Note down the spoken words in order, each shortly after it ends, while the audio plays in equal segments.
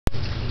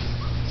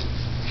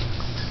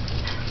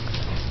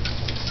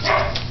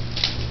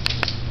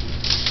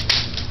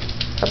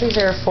Puppies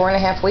are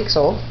 4.5 weeks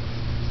old.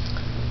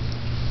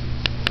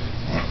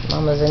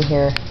 Mama's in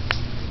here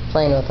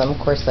playing with them. Of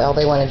course, all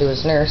they want to do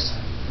is nurse.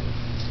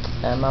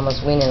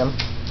 Mama's weaning them.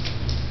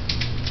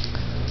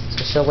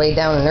 So she'll lay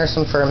down and nurse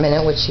them for a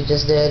minute, which she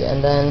just did,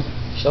 and then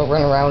she'll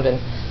run around and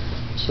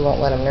she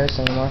won't let them nurse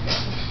anymore.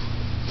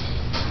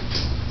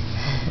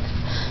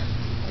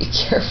 Be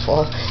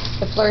careful.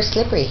 The floor's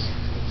slippery.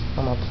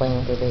 Mama playing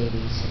with her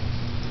babies.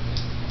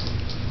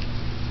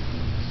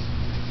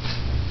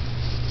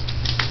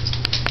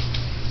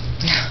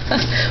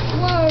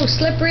 Whoa,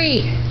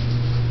 slippery.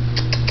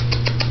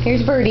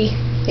 Here's Birdie.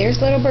 Here's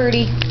little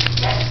Birdie.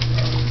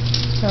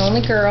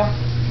 Only girl.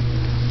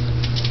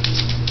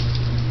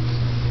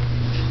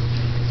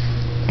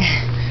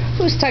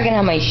 Who's tugging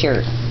on my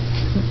shirt?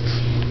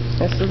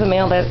 This is the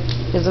male that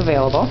is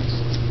available.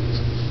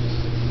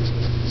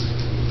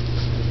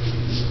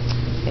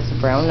 He has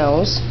a brown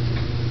nose.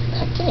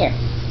 Come here.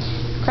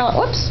 Crawl.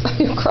 Whoops!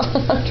 You're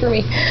crawling under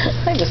me.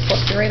 I just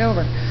flipped you right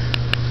over.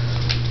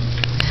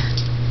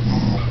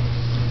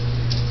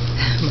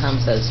 Mom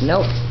says,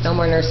 nope, no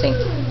more nursing.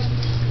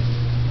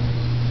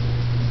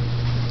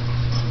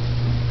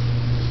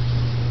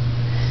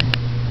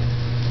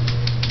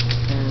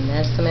 And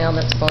that's the male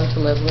that's going to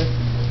live with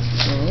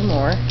many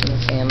more in the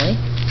family.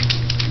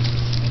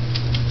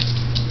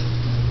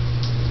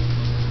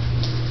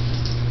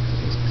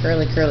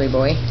 Curly, curly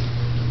boy.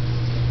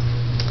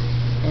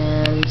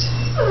 And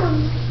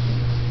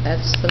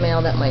that's the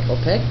male that Michael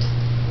picked.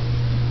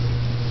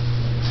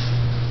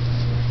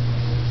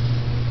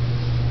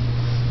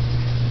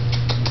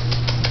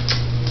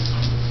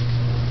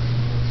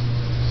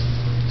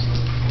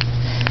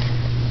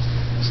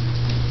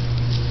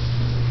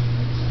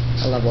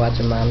 I love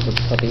watching moms with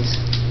puppies.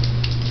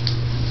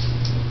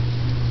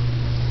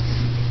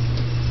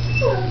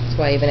 That's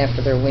why even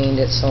after they're weaned,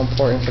 it's so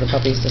important for the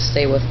puppies to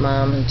stay with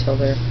mom until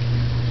they're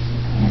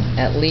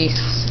at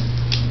least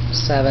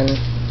 7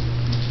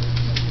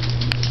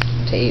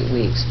 to 8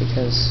 weeks,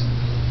 because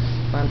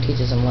mom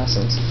teaches them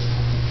lessons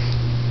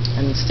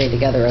and stay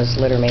together as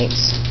litter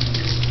mates.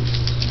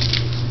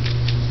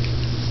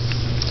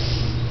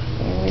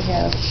 Here we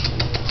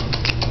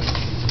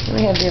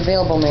have the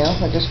available male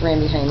that just ran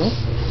behind me.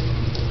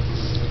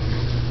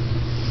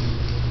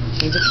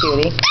 He's a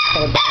cutie.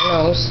 Got a brown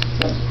nose.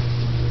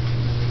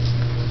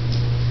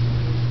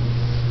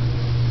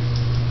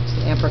 It's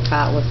an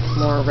apricot with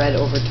more red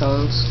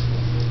overtones.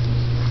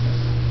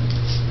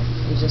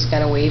 He's just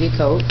got a wavy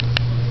coat.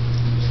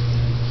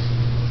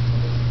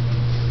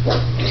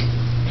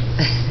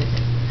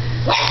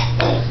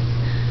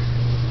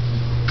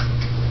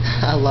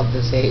 I love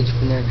this age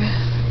when they're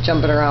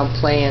jumping around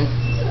playing.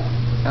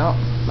 Oh,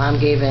 mom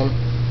gave in.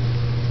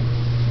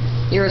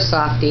 You're a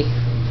softie.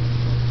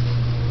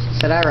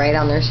 Said, alright,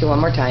 I'll nurse you one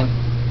more time.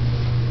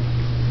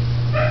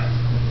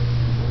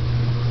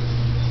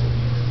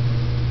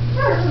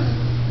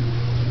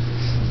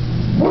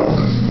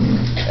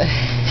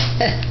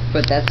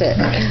 But that's it.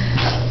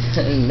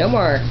 No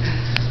more.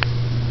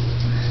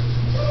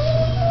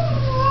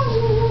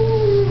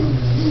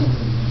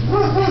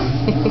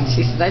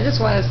 She said, I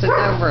just want to sit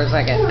down for a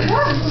second.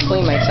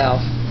 Clean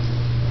myself.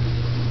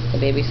 The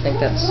babies think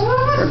that's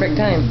perfect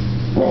time.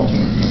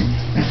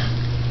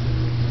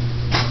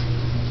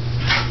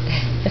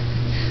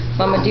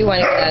 Mama, do you want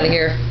to get out of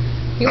here?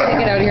 You want to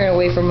get out of here and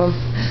away from them?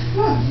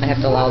 I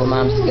have to allow the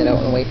moms to get out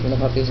and away from the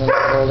puppies when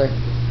they're older,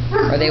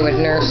 or they would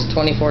nurse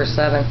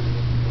 24/7.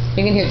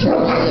 You can hear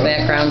Charlie in the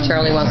background.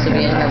 Charlie wants to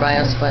be in here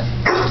by us, but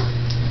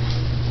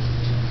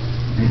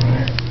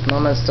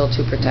Mama's still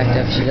too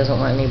protective. She doesn't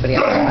want anybody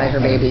else to buy her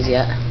babies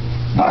yet.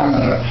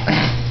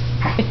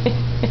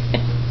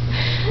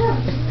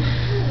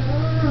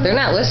 They're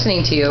not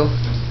listening to you.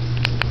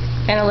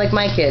 Kind of like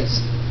my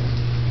kids.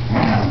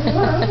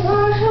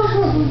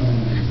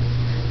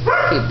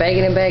 Keep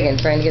begging and begging,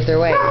 trying to get their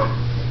way.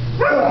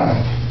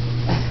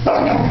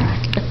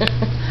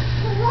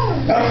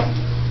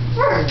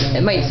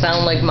 It might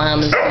sound like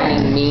mom is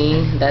being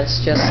mean.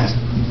 That's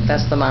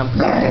the mom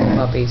correcting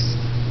puppies.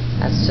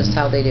 That's just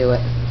how they do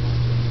it.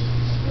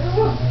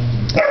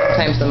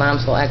 Sometimes the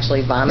moms will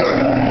actually vomit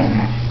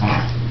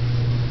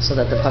so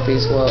that the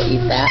puppies will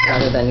eat that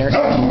rather than nurse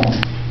them.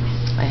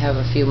 I have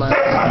a few moms.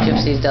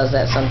 Gypsy does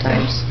that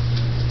sometimes.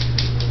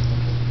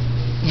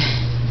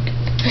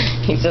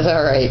 He says,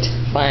 alright,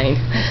 fine.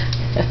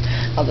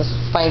 I'll just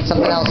find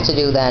something else to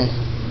do then.